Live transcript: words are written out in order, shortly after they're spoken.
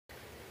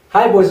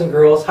Hi boys and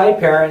girls, hi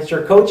parents,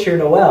 your coach here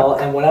Noel,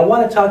 and what I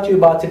want to talk to you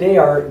about today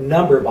are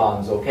number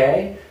bonds,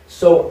 okay?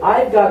 So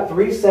I've got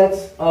 3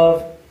 sets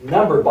of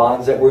number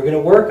bonds that we're going to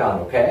work on,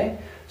 okay?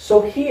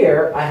 So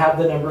here I have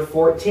the number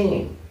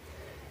 14,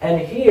 and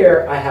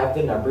here I have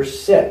the number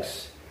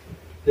 6.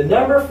 The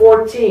number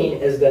 14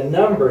 is the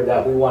number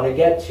that we want to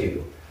get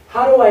to.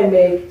 How do I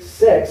make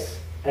 6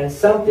 and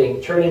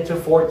something turn into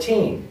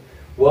 14?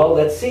 Well,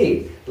 let's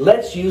see.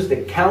 Let's use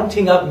the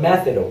counting up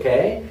method,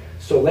 okay?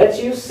 So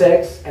let's use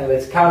 6 and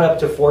let's count up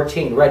to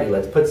 14. Ready?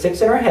 Let's put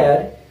 6 in our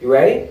head. You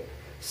ready?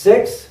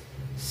 6,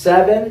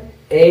 7,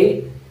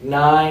 8,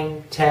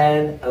 9,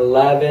 10,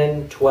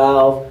 11,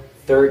 12,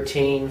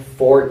 13,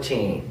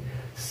 14.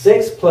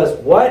 6 plus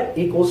what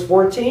equals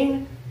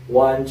 14?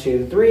 1,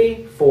 2,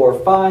 3, 4,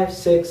 5,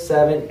 6,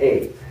 7,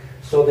 8.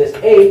 So this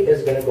 8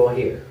 is going to go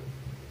here.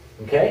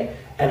 Okay?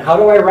 And how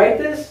do I write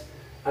this?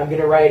 I'm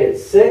going to write it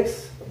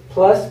 6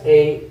 plus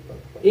 8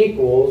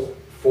 equals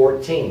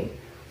 14.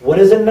 What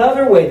is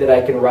another way that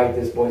I can write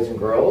this, boys and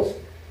girls?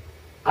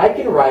 I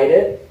can write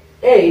it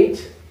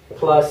 8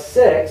 plus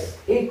 6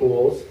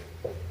 equals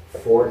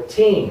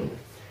 14.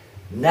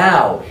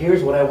 Now,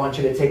 here's what I want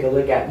you to take a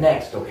look at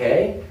next,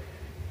 okay?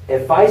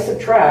 If I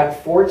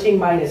subtract 14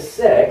 minus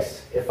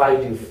 6, if I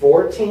do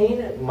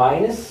 14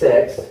 minus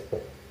 6,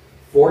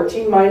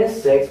 14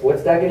 minus 6,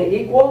 what's that going to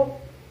equal?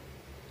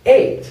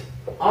 8.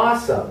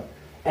 Awesome.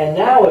 And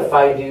now if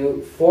I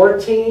do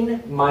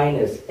 14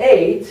 minus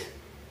 8,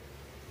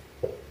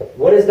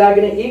 what is that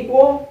going to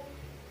equal?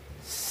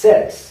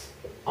 6.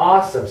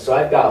 Awesome. So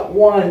I've got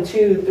 1,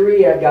 2,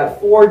 3, I've got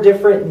 4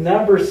 different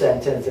number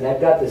sentences, and I've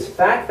got this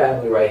fact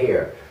family right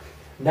here.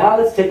 Now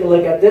let's take a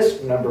look at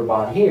this number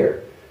bond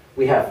here.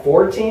 We have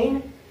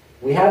 14,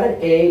 we have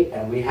an 8,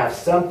 and we have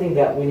something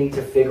that we need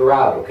to figure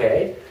out,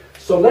 okay?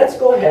 So let's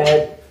go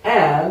ahead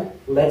and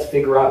let's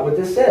figure out what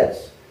this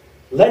is.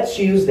 Let's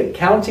use the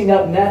counting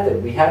up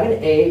method. We have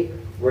an 8,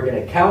 we're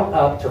going to count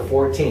up to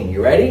 14.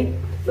 You ready?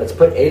 Let's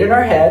put 8 in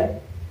our head.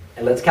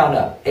 And let's count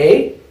up.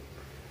 8,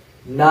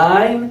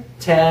 9,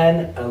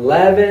 10,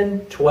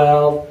 11,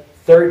 12,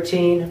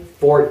 13,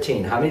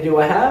 14. How many do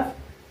I have?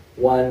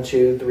 1,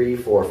 2, 3,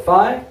 4,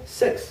 5,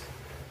 6.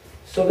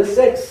 So the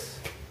 6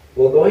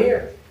 will go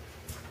here.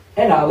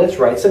 And now let's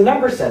write some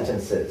number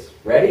sentences.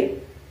 Ready?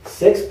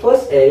 6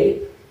 plus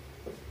 8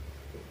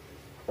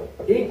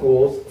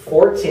 equals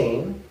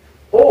 14.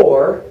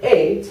 Or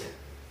 8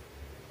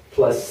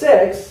 plus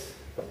 6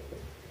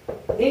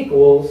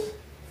 equals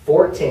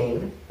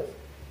 14.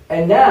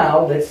 And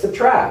now, let's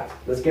subtract.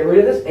 Let's get rid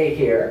of this 8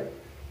 here.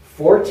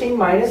 14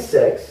 minus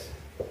 6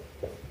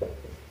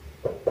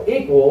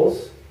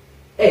 equals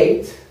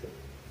 8.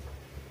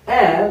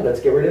 And let's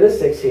get rid of the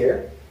 6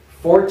 here.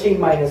 14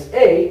 minus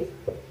 8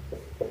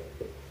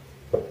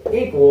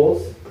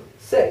 equals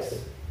 6.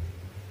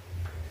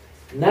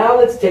 Now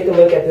let's take a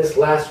look at this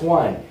last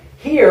one.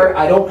 Here,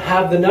 I don't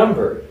have the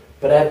number,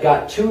 but I've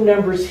got 2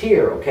 numbers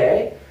here,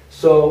 okay?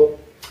 So,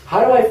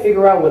 how do I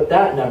figure out what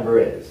that number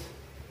is?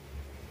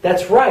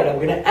 That's right, I'm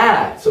going to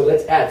add. So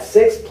let's add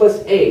 6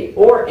 plus 8,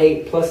 or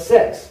 8 plus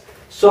 6.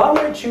 So I'm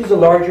going to choose a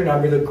larger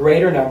number, the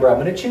greater number. I'm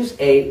going to choose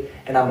 8,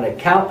 and I'm going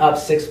to count up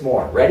 6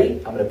 more. Ready?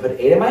 I'm going to put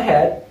 8 in my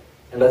head,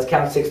 and let's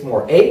count 6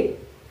 more. 8,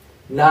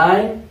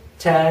 9,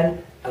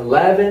 10,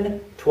 11,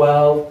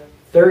 12,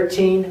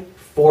 13,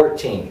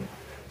 14.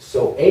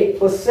 So 8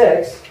 plus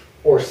 6,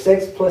 or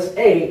 6 plus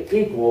 8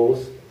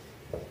 equals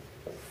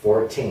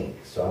 14.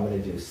 So I'm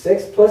going to do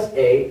 6 plus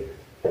 8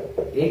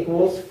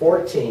 equals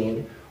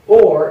 14.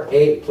 Or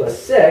 8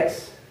 plus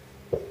 6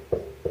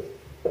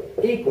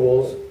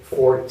 equals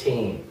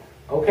 14.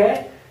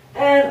 Okay?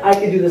 And I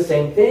can do the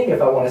same thing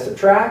if I want to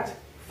subtract.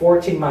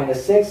 14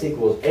 minus 6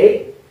 equals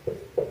 8.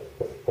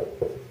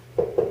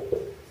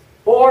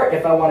 Or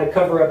if I want to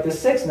cover up the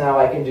 6 now,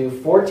 I can do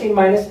 14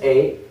 minus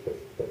 8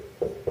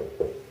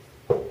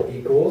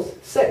 equals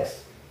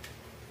 6.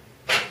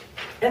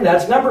 And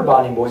that's number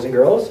bonding, boys and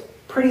girls.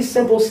 Pretty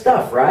simple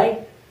stuff,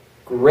 right?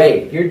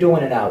 Great. You're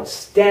doing an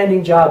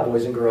outstanding job,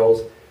 boys and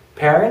girls.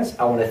 Parents,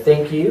 I want to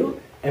thank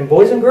you. And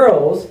boys and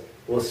girls,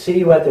 we'll see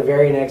you at the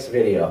very next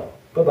video.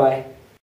 Bye-bye.